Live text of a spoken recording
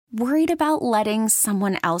Worried about letting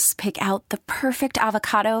someone else pick out the perfect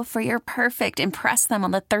avocado for your perfect impress them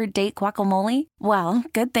on the third date guacamole? Well,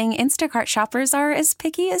 good thing Instacart shoppers are as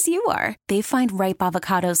picky as you are. They find ripe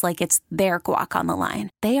avocados like it's their guac on the line.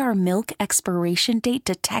 They are milk expiration date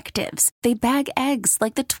detectives. They bag eggs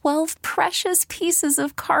like the 12 precious pieces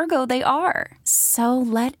of cargo they are. So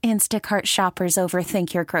let Instacart shoppers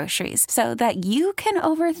overthink your groceries so that you can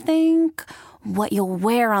overthink what you'll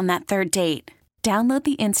wear on that third date. Download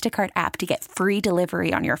the Instacart app to get free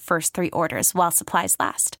delivery on your first 3 orders while supplies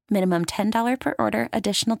last. Minimum $10 per order.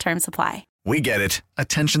 Additional terms apply. We get it.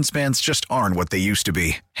 Attention spans just aren't what they used to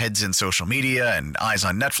be. Heads in social media and eyes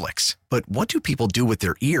on Netflix. But what do people do with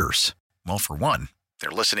their ears? Well, for one, they're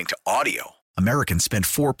listening to audio. Americans spend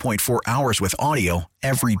 4.4 hours with audio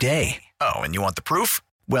every day. Oh, and you want the proof?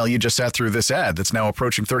 Well, you just sat through this ad that's now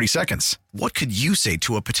approaching 30 seconds. What could you say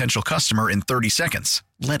to a potential customer in 30 seconds?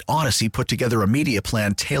 Let Odyssey put together a media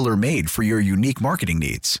plan tailor-made for your unique marketing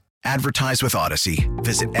needs. Advertise with Odyssey.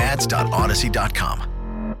 Visit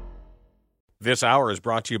ads.odyssey.com. This hour is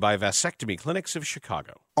brought to you by Vasectomy Clinics of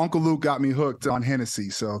Chicago. Uncle Luke got me hooked on Hennessy,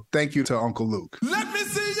 so thank you to Uncle Luke. Let me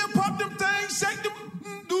see you pop them things, shake them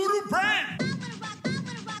doodle brand.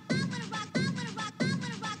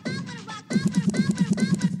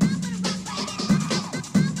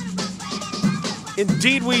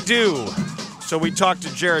 Indeed we do. So we talked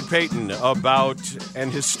to Jarrett Payton about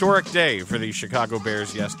an historic day for the Chicago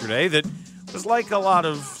Bears yesterday that was like a lot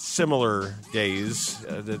of similar days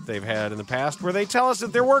that they've had in the past where they tell us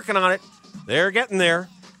that they're working on it. They're getting there.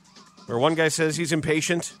 Where one guy says he's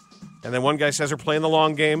impatient, and then one guy says we're playing the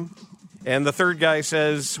long game, and the third guy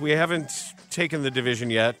says we haven't taken the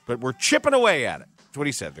division yet, but we're chipping away at it. That's what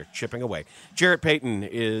he said. They're chipping away. Jarrett Payton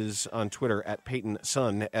is on Twitter at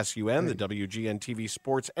PaytonSun, S-U-N. The WGN-TV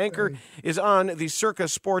sports anchor is on the Circa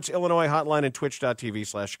Sports Illinois hotline and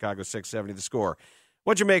twitch.tv/Chicago670 The Score.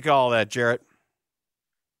 What'd you make of all that, Jarrett?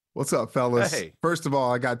 What's up, fellas? Hey. First of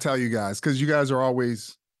all, I got to tell you guys, because you guys are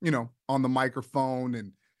always, on the microphone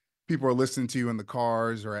and people are listening to you in the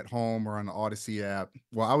cars or at home or on the Odyssey app.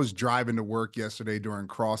 Well, I was driving to work yesterday during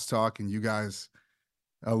crosstalk, and you guys...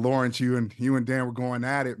 Laurence, you and Dan were going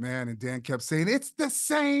at it, man, and Dan kept saying it's the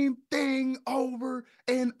same thing over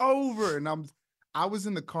and over. And I was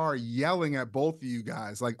in the car yelling at both of you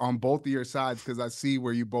guys, like on both of your sides, because I see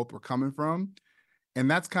where you both were coming from.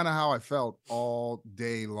 And that's kind of how I felt all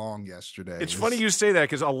day long yesterday. It's funny you say that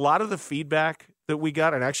because a lot of the feedback that we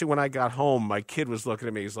got, and actually when I got home, my kid was looking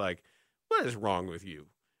at me. He's like, "What is wrong with you?"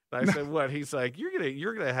 I said, "What?" He's like,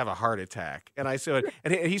 "You're gonna have a heart attack." And I said,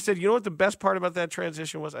 and he said, "You know what the best part about that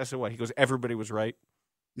transition was?" I said, "What?" He goes, "Everybody was right."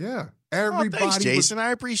 Yeah, everybody. Thanks, Jason.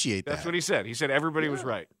 I appreciate that. That's what he said. He said everybody was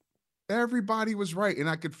right. Everybody was right, and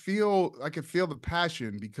I could feel the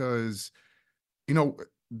passion because,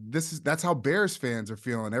 that's how Bears fans are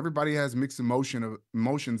feeling. Everybody has mixed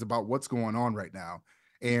emotions about what's going on right now,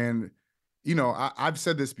 and. I've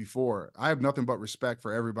said this before. I have nothing but respect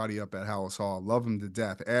for everybody up at Hallis Hall. Love them to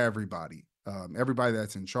death. Everybody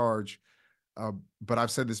that's in charge. But I've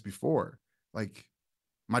said this before. Like,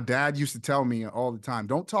 my dad used to tell me all the time,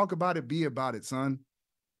 don't talk about it, be about it, son.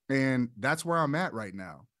 And that's where I'm at right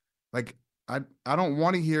now. Like, I don't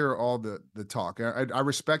want to hear all the talk. I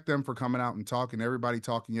respect them for coming out and talking, everybody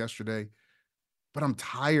talking yesterday, but I'm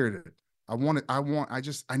tired of it.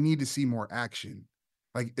 I need to see more action.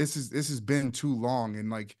 Like, this has been too long. And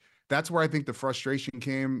like, that's where I think the frustration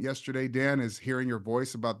came yesterday, Dan, is hearing your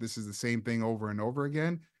voice about this is the same thing over and over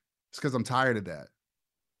again. It's because I'm tired of that.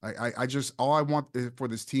 All I want for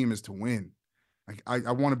this team is to win. Like,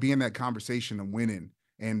 I want to be in that conversation of winning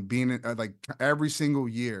and being like every single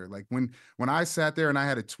year. Like when I sat there and I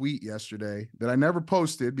had a tweet yesterday that I never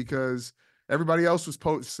posted because everybody else was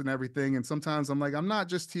posting everything. And sometimes I'm like, I'm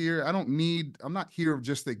not here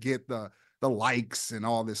just to get the likes and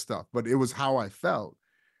all this stuff, but it was how I felt.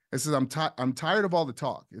 It says, I'm tired of all the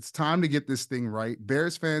talk. It's time to get this thing right.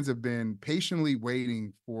 Bears fans have been patiently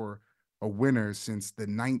waiting for a winner since the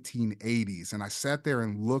 1980s. And I sat there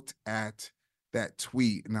and looked at that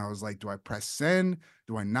tweet and I was like, do I press send?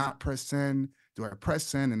 Do I not press send? Do I press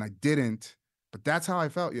send? And I didn't, but that's how I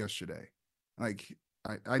felt yesterday. Like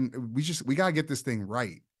we got to get this thing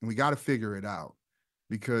right and we got to figure it out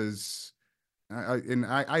because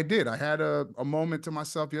I did. I had a moment to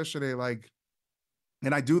myself yesterday, like,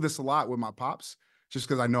 and I do this a lot with my pops, just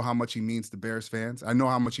because I know how much he means to Bears fans. I know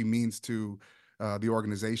how much he means to the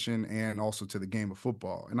organization and also to the game of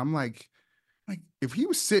football. And I'm like, if he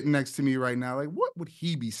was sitting next to me right now, like, what would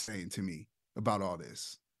he be saying to me about all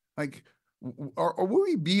this? Like, or would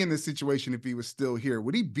he be in this situation if he was still here?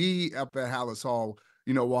 Would he be up at Hallis Hall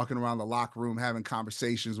walking around the locker room having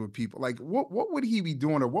conversations with people. Like, what would he be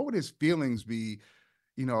doing, or what would his feelings be,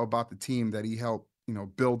 about the team that he helped,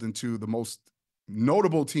 build into the most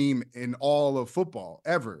notable team in all of football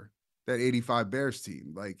ever, that 85 Bears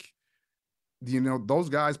team? Like, those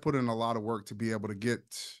guys put in a lot of work to be able to get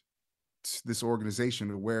this organization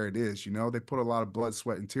to where it is. They put a lot of blood,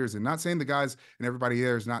 sweat, and tears in. Not saying the guys and everybody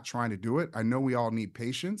there is not trying to do it. I know we all need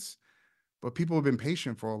patience, but people have been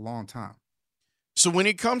patient for a long time. So when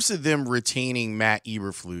it comes to them retaining Matt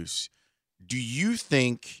Eberflus, do you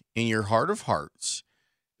think in your heart of hearts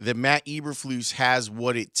that Matt Eberflus has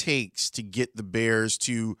what it takes to get the Bears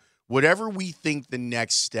to whatever we think the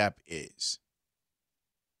next step is?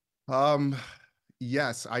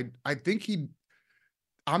 Yes, I think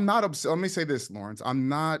I'm not upset. Let me say this, Laurence. I'm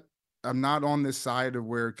not on this side of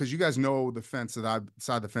where, because you guys know the fence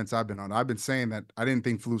I've been on. I've been saying that I didn't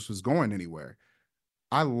think Flus was going anywhere.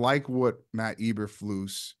 I like what Matt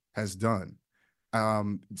Eberflus has done,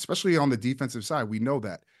 especially on the defensive side. We know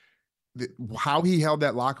that. How he held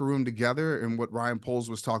that locker room together, and what Ryan Poles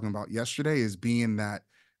was talking about yesterday is being that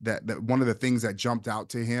one of the things that jumped out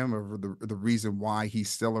to him, or the reason why he's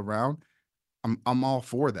still around. I'm all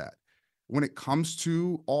for that. When it comes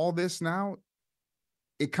to all this now,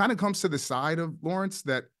 it kind of comes to the side of Laurence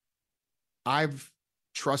that I've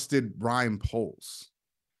trusted Ryan Poles.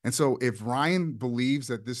 And so if Ryan believes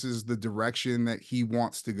that this is the direction that he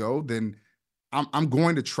wants to go, then I'm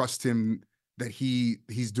going to trust him that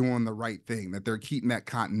he's doing the right thing, that they're keeping that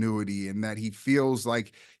continuity, and that he feels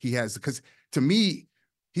like he has, because to me,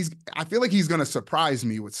 I feel like he's going to surprise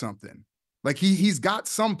me with something. Like he's got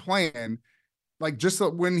some plan, like just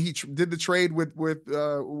when he did the trade with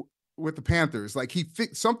the Panthers, like he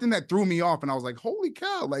fixed something that threw me off, and I was like, holy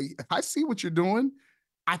cow, like I see what you're doing.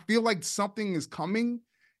 I feel like something is coming,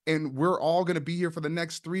 and we're all going to be here for the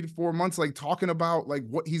next 3 to 4 months, like talking about like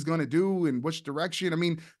what he's going to do and which direction. I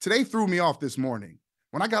mean, today threw me off this morning.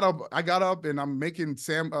 When I got up and I'm making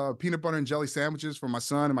peanut butter and jelly sandwiches for my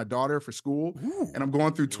son and my daughter for school. Ooh. And I'm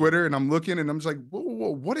going through Twitter and I'm looking and I'm just like, whoa,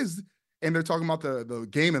 what is, and they're talking about the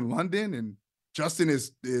game in London, and Justin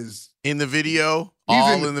is in the video, He's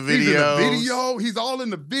all in the video. He's all in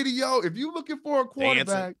the video. If you're looking for a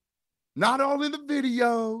quarterback, not all in the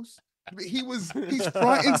videos. He's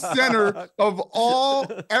front and center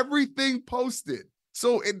of everything posted.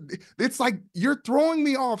 So it's like you're throwing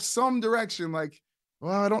me off some direction. Like,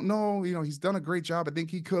 well, I don't know. He's done a great job. I think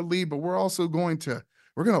he could lead, but we're also going to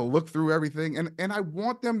look through everything. And I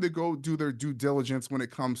want them to go do their due diligence when it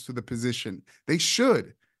comes to the position. They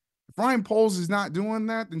should. If Ryan Poles is not doing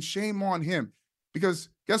that, then shame on him. Because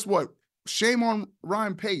guess what? Shame on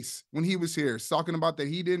Ryan Pace when he was here, talking about that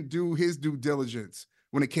he didn't do his due diligence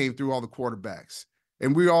when it came through all the quarterbacks.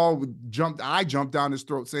 And I jumped down his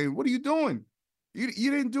throat saying, what are you doing? You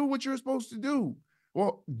didn't do what you're supposed to do.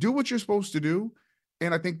 Well, do what you're supposed to do.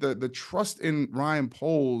 And I think the trust in Ryan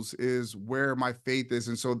Poles is where my faith is.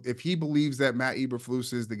 And so if he believes that Matt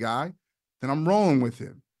Eberflus is the guy, then I'm rolling with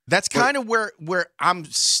him. That's kind of where I'm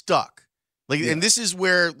stuck. Like, yeah. And this is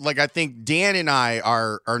where, like, I think Dan and I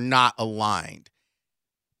are not aligned.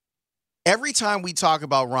 Every time we talk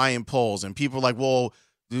about Ryan Poles and people are like, well,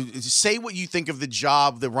 say what you think of the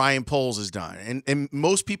job that Ryan Poles has done. And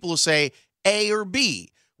most people will say A or B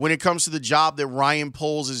when it comes to the job that Ryan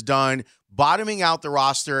Poles has done, bottoming out the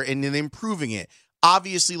roster and then improving it.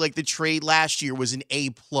 Obviously, like the trade last year was an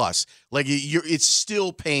A+. Like it's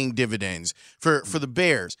still paying dividends for the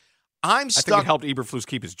Bears. I'm stuck. I think it helped Eberflus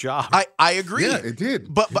keep his job. I agree. Yeah, it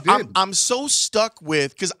did. But I'm so stuck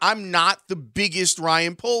with, because I'm not the biggest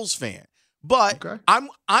Ryan Poles fan. But okay.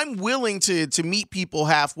 I'm willing to meet people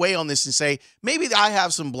halfway on this and say, maybe I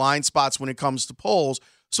have some blind spots when it comes to Poles.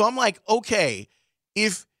 So I'm like, okay,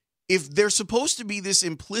 if there's supposed to be this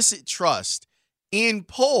implicit trust in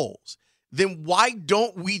Poles, then why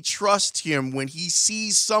don't we trust him when he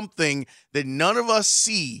sees something that none of us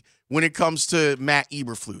see when it comes to Matt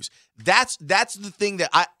Eberflus? That's the thing that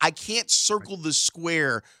I can't circle the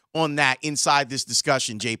square on that inside this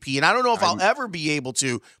discussion, JP. And I don't know if I'll ever be able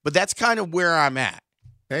to, but that's kind of where I'm at.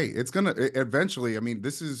 Hey, it's going to eventually, I mean,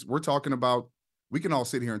 we're talking about, we can all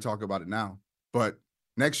sit here and talk about it now, but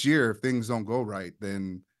next year, if things don't go right,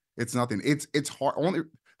 then it's nothing. It's hard. Only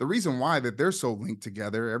the reason why that they're so linked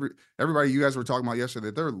together, everybody you guys were talking about yesterday,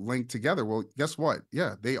 that they're linked together. Well, guess what?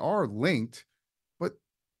 Yeah, they are linked, but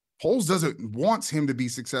Poles wants him to be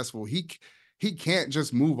successful. He can't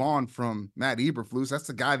just move on from Matt Eberflus. That's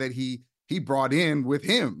the guy that he brought in with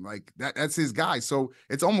him. Like that's his guy. So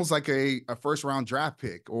it's almost like a first round draft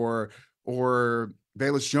pick or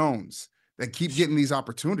Bayless Jones that keep getting these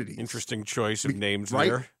opportunities. Interesting choice of names right?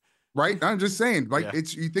 there. Right? I'm just saying, like, Yeah.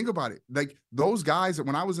 you think about it, like those guys that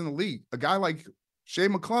when I was in the league, a guy like Shea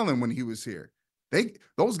McClellan when he was here,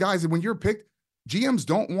 those guys, when you're picked, GMs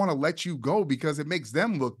don't want to let you go because it makes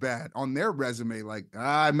them look bad on their resume. Like,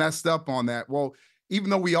 I messed up on that. Well, even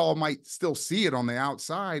though we all might still see it on the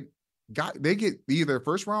outside, they get either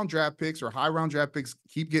first round draft picks or high round draft picks,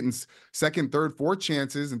 keep getting second, third, fourth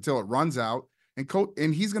chances until it runs out.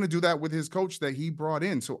 And he's going to do that with his coach that he brought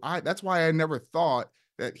in. So that's why I never thought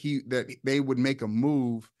that they would make a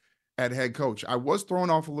move at head coach. I was thrown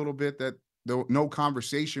off a little bit that no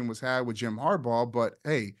conversation was had with Jim Harbaugh, but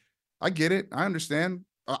hey, I get it. I understand.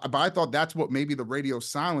 But I thought that's what maybe the radio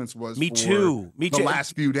silence was. Me too. The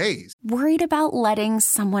last few days. Worried about letting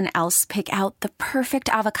someone else pick out the perfect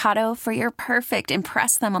avocado for your perfect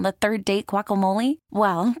impress them on the third date guacamole?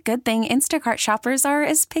 Well, good thing Instacart shoppers are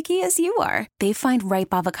as picky as you are. They find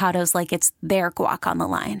ripe avocados like it's their guac on the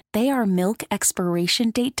line. They are milk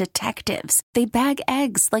expiration date detectives. They bag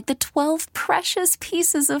eggs like the 12 precious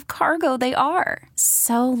pieces of cargo they are.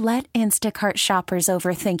 So let Instacart shoppers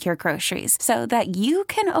overthink your groceries so that you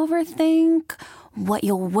can overthink what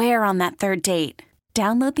you'll wear on that third date.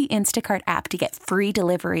 Download the Instacart app to get free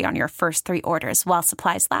delivery on your first 3 orders while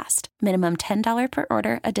supplies last. Minimum $10 per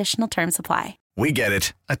order. Additional terms apply. We get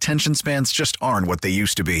it. Attention spans just aren't what they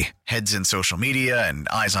used to be. Heads in social media and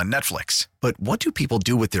eyes on Netflix. But what do people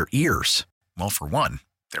do with their ears? Well, for one,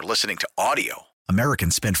 they're listening to audio.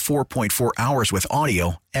 Americans spend 4.4 hours with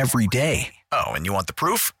audio every day. Oh, and you want the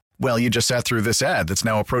proof? Well, you just sat through this ad that's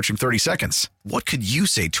now approaching 30 seconds. What could you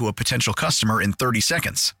say to a potential customer in 30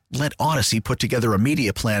 seconds? Let Odyssey put together a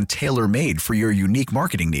media plan tailor-made for your unique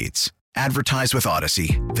marketing needs. Advertise with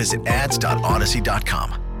Odyssey. Visit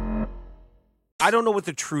ads.odyssey.com. I don't know what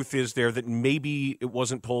the truth is there, that maybe it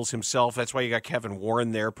wasn't Poles himself. That's why you got Kevin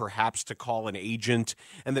Warren there, perhaps to call an agent,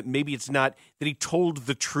 and that maybe it's not that he told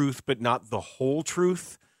the truth, but not the whole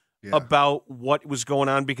truth about what was going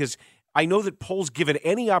on, because I know that Poles, given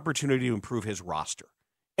any opportunity to improve his roster,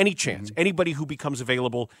 any chance, anybody who becomes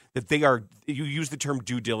available, that you use the term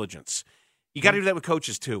due diligence. You got to do that with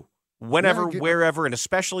coaches too. Whenever, wherever, and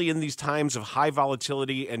especially in these times of high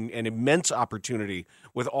volatility and immense opportunity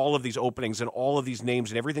with all of these openings and all of these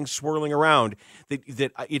names and everything swirling around, that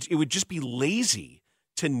it would just be lazy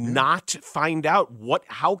to not find out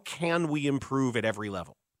how can we improve at every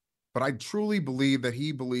level. But I truly believe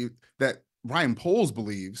that Ryan Poles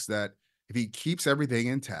believes that if he keeps everything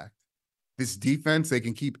intact, this defense, they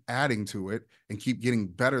can keep adding to it and keep getting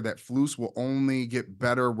better, that Flus will only get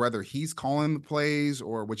better whether he's calling the plays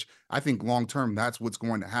or, which I think long-term, that's what's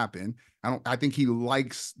going to happen. I think he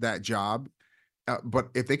likes that job. But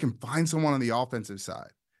if they can find someone on the offensive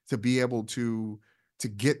side to be able to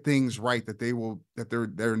get things right, that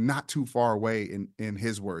they're not too far away, in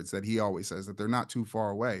his words, that he always says that they're not too far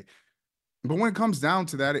away. But when it comes down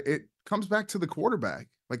to that, it comes back to the quarterback.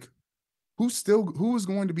 Like, who is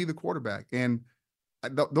going to be the quarterback? And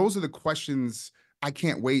those are the questions I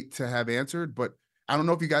can't wait to have answered. But I don't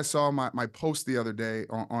know if you guys saw my post the other day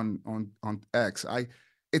on X.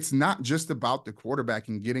 It's not just about the quarterback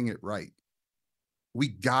and getting it right. We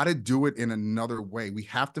got to do it in another way. We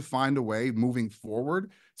have to find a way moving forward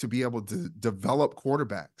to be able to develop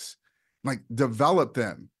quarterbacks, like develop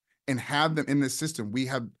them and have them in the system.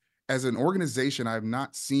 As an organization, I have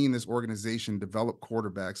not seen this organization develop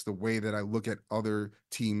quarterbacks the way that I look at other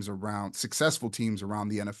teams successful teams around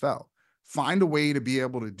the NFL. Find a way to be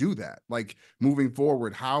able to do that. Like moving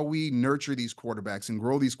forward, how we nurture these quarterbacks and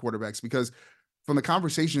grow these quarterbacks, because from the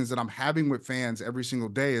conversations that I'm having with fans every single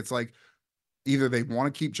day, it's like either they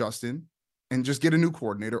want to keep Justin and just get a new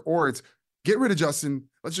coordinator, or it's get rid of Justin.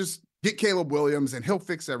 Let's just get Caleb Williams and he'll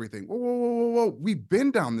fix everything. Whoa. We've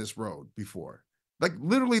been down this road before. Like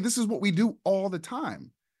literally, this is what we do all the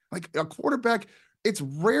time. Like a quarterback, it's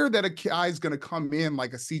rare that a guy's going to come in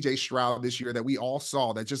like a CJ Stroud this year that we all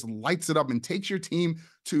saw that just lights it up and takes your team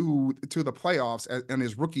to the playoffs in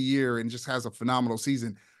his rookie year and just has a phenomenal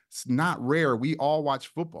season. It's not rare. We all watch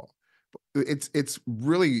football. It's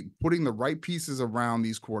really putting the right pieces around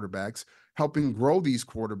these quarterbacks, helping grow these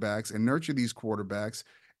quarterbacks and nurture these quarterbacks.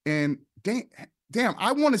 And damn,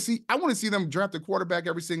 I want to see them draft a quarterback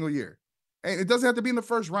every single year. And it doesn't have to be in the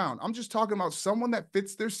first round. I'm just talking about someone that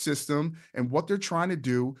fits their system and what they're trying to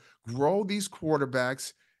do, grow these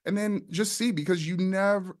quarterbacks, and then just see, because you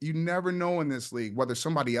never know in this league whether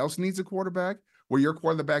somebody else needs a quarterback, where your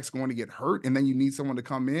quarterback's going to get hurt, and then you need someone to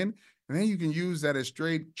come in, and then you can use that as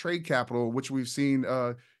trade capital, which we've seen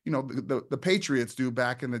the Patriots do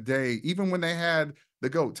back in the day. Even when they had the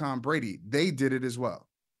GOAT, Tom Brady, they did it as well.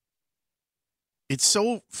 It's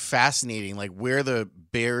so fascinating, like where the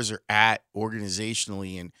Bears are at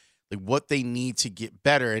organizationally, and like what they need to get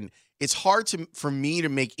better. And it's hard for me to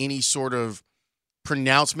make any sort of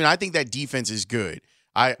pronouncement. I think that defense is good.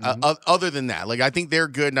 Other than that, like I think they're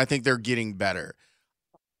good and I think they're getting better.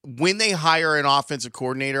 When they hire an offensive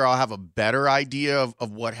coordinator, I'll have a better idea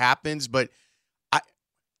of what happens. But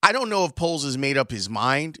I don't know if Poles has made up his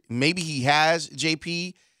mind. Maybe he has,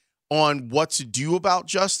 JP, on what to do about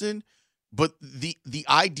Justin. But the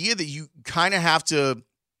idea that you kind of have to,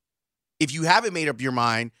 if you haven't made up your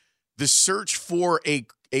mind, the search for a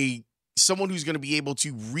someone who's going to be able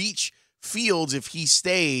to reach Fields if he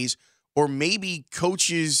stays, or maybe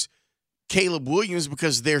coaches Caleb Williams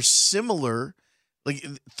because they're similar. Like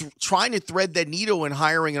trying to thread that needle and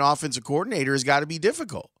hiring an offensive coordinator has got to be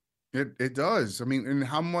difficult. It does. I mean, and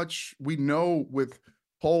how much we know with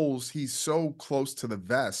Poles, he's so close to the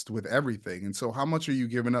vest with everything. And so how much are you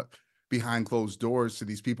giving up behind closed doors to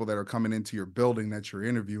these people that are coming into your building that you're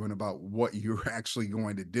interviewing about what you're actually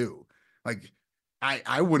going to do? Like,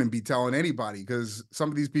 I wouldn't be telling anybody, because some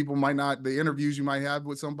of these people might not, the interviews you might have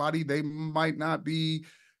with somebody, they might not be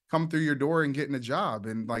coming through your door and getting a job.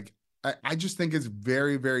 And like, I just think it's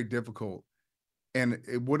very, very difficult. And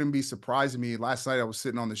it wouldn't be surprising me. Last night I was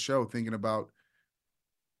sitting on the show thinking about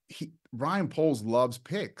Ryan Poles loves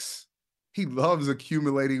picks. He loves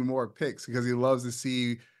accumulating more picks because he loves to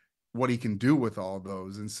see what he can do with all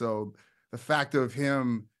those. And so the fact of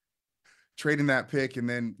him trading that pick and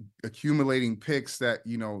then accumulating picks that,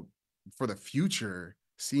 you know, for the future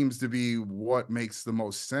seems to be what makes the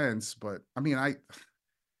most sense. But I mean, I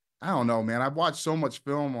don't know, man. I've watched so much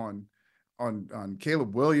film on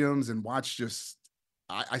Caleb Williams and watched just,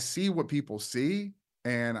 I see what people see,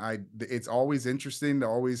 and it's always interesting to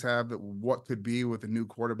always have what could be with a new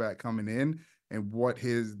quarterback coming in and what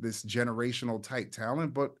this generational type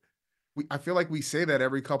talent. But I feel like we say that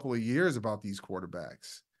every couple of years about these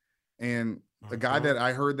quarterbacks. And the guy that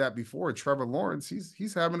I heard that before, Trevor Lawrence,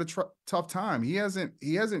 he's having a tough time. He hasn't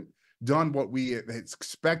done what we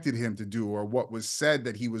expected him to do, or what was said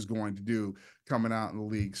that he was going to do coming out in the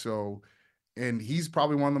league. So, and he's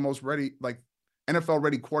probably one of the most ready, like NFL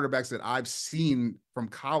ready quarterbacks that I've seen from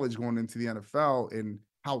college going into the NFL, and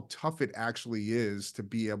how tough it actually is to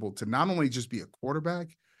be able to not only just be a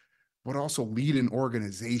quarterback, but also lead an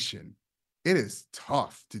organization. It is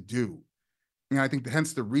tough to do. And I think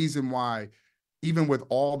hence the reason why, even with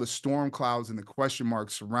all the storm clouds and the question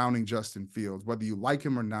marks surrounding Justin Fields, whether you like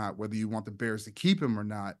him or not, whether you want the Bears to keep him or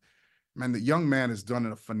not, man, the young man has done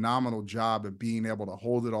a phenomenal job of being able to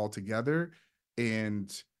hold it all together.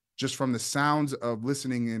 And just from the sounds of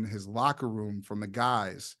listening in his locker room from the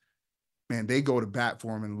guys, man, they go to bat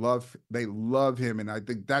for him and they love him. And I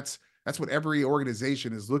think that's what every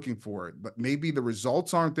organization is looking for. But maybe the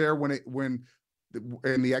results aren't there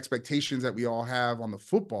and the expectations that we all have on the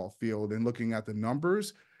football field and looking at the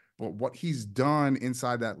numbers, but what he's done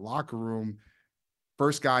inside that locker room,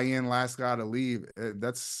 first guy in, last guy to leave,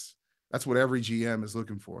 that's what every GM is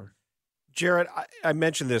looking for. Jarrett, I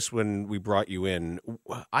mentioned this when we brought you in.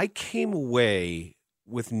 I came away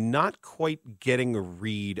with not quite getting a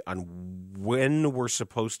read on when we're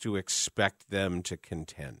supposed to expect them to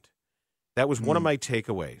contend. That was one of my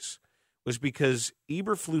takeaways, was because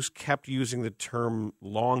Eberflus kept using the term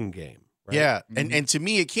long game. Right? Yeah, and to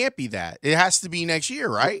me, it can't be that. It has to be next year,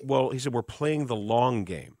 right? Well, he said, we're playing the long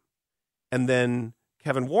game. And then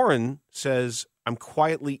Kevin Warren says, I'm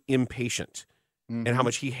quietly impatient, and how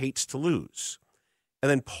much he hates to lose. And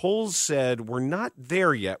then Poles said, we're not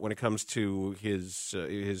there yet when it comes to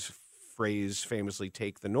his phrase, famously,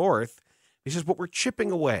 take the North. He says, but we're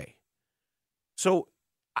chipping away. So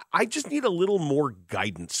I just need a little more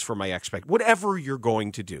guidance for my whatever you're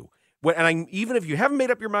going to do. Even if you haven't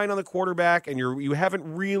made up your mind on the quarterback and you haven't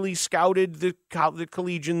really scouted the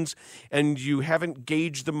collegians and you haven't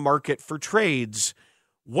gauged the market for trades,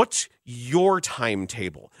 what's your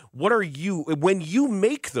timetable? What are you, when you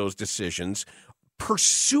make those decisions,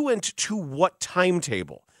 pursuant to what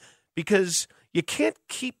timetable? Because you can't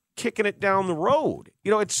keep kicking it down the road.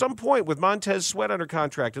 You know, at some point with Montez Sweat under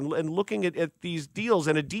contract and looking at these deals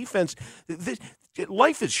and a defense,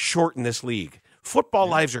 life is short in this league. Football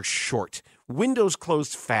lives are short. Windows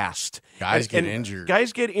close fast. Guys get injured.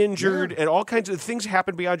 Guys get injured, and all kinds of things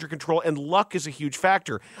happen beyond your control, and luck is a huge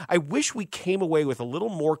factor. I wish we came away with a little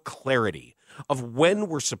more clarity of when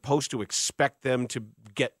we're supposed to expect them to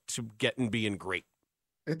get and being great.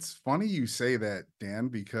 It's funny you say that, Dan,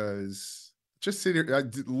 because just sit here, I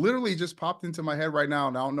literally just popped into my head right now,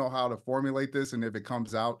 and I don't know how to formulate this and if it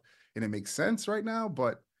comes out and it makes sense right now,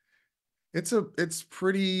 but it's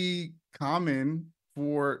pretty common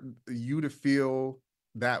for you to feel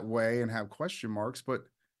that way and have question marks. But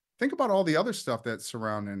think about all the other stuff that's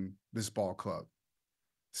surrounding this ball club.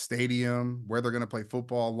 Stadium, where they're going to play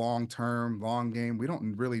football long term, long game. We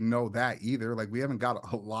don't really know that either. Like, we haven't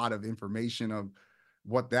got a lot of information of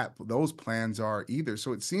what those plans are either.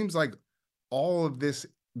 So it seems like all of this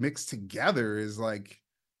mixed together is like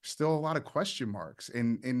still a lot of question marks.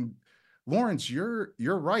 And Laurence, you're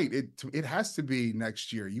right. It has to be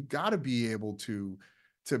next year. You got to be able to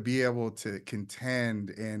be able to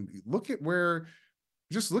contend and look at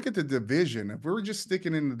the division. If we're just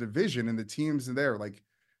sticking in the division and the teams in there, like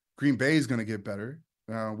Green Bay is going to get better.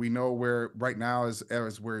 We know where right now is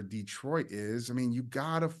where Detroit is. I mean, you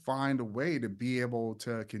got to find a way to be able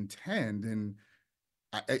to contend, and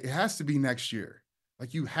it has to be next year.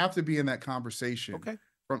 Like, you have to be in that conversation. Okay.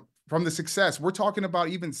 From the success, we're talking about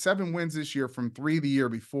even 7 wins this year from 3 the year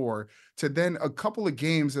before, to then a couple of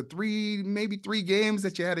games, maybe 3 games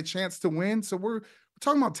that you had a chance to win. So we're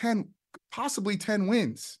talking about 10, possibly 10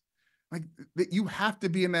 wins. Like, you have to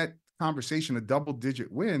be in that conversation of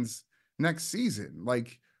double-digit wins next season.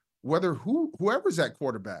 Like, whoever's at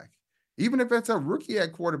quarterback, even if it's a rookie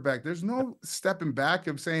at quarterback, there's no stepping back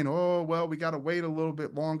of saying, oh, well, we got to wait a little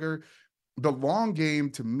bit longer. The long game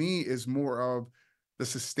to me is more of the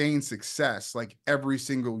sustained success, like every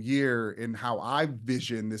single year, in how I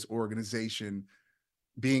vision this organization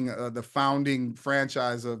being the founding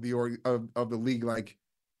franchise of the league. Like,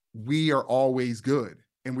 we are always good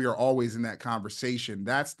and we are always in that conversation.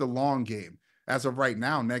 That's the long game. As of right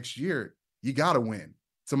now, next year, you got to win.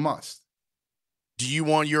 It's a must. Do you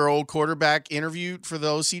want your old quarterback interviewed for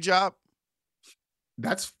the OC job?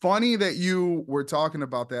 That's funny that you were talking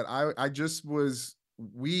about that. I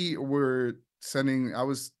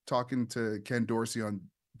was talking to Ken Dorsey on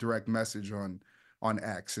direct message on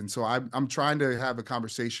X. And so I'm trying to have a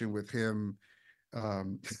conversation with him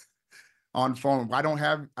on phone. I don't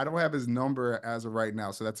have his number as of right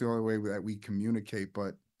now. So that's the only way that we communicate.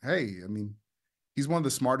 But hey, I mean, he's one of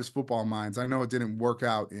the smartest football minds. I know it didn't work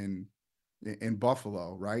out in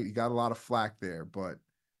Buffalo, right? He got a lot of flack there, but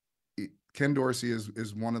Ken Dorsey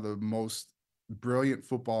is one of the most brilliant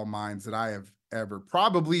football minds that I have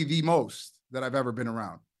probably the most that I've ever been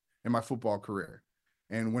around in my football career.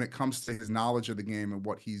 And when it comes to his knowledge of the game and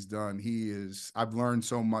what he's done, I've learned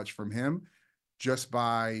so much from him just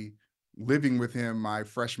by living with him my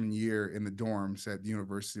freshman year in the dorms at the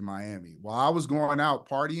University of Miami. While I was going out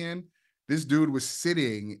partying, this dude was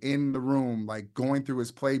sitting in the room, like going through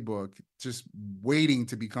his playbook, just waiting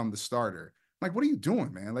to become the starter. Like, what are you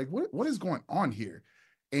doing, man? Like, what is going on here?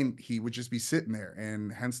 And he would just be sitting there.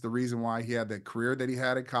 And hence the reason why he had that career that he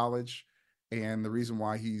had at college, and the reason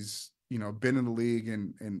why he's, been in the league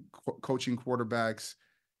and coaching quarterbacks.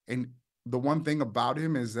 And the one thing about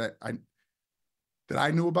him is that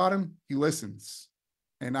I knew about him, he listens.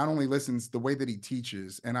 And not only listens, the way that he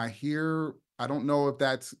teaches. And I don't know if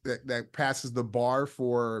that passes the bar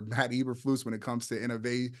for Matt Eberflus when it comes to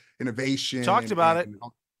innovation. Talked about it.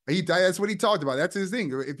 That's what he talked about. That's his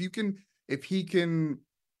thing. If he can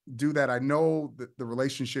do that, I know that the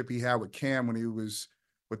relationship he had with Cam when he was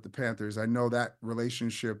with the Panthers, I know that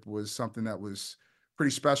relationship was something that was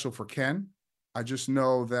pretty special for Ken. I just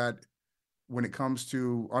know that when it comes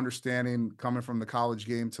to understanding coming from the college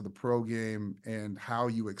game to the pro game and how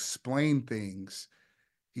you explain things,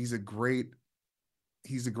 he's a great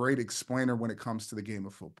explainer when it comes to the game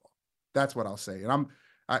of football. That's what I'll say. And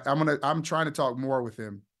I'm trying to talk more with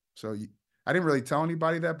him. So I didn't really tell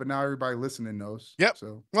anybody that, but now everybody listening knows. Yep.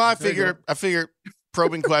 So well, I figured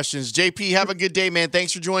probing questions. JP, have a good day, man.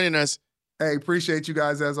 Thanks for joining us. Hey, appreciate you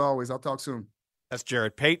guys as always. I'll talk soon. That's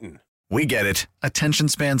Jarrett Payton. We get it. Attention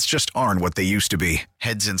spans just aren't what they used to be.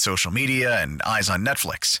 Heads in social media and eyes on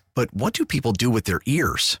Netflix. But what do people do with their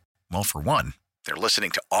ears? Well, for one, they're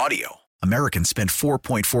listening to audio. Americans spend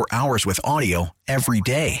 4.4 hours with audio every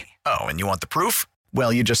day. Oh, and you want the proof?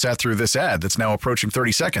 Well, you just sat through this ad that's now approaching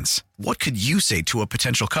 30 seconds. What could you say to a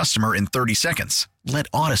potential customer in 30 seconds? Let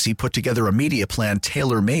Odyssey put together a media plan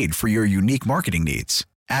tailor-made for your unique marketing needs.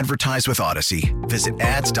 Advertise with Odyssey. Visit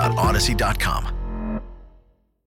ads.odyssey.com.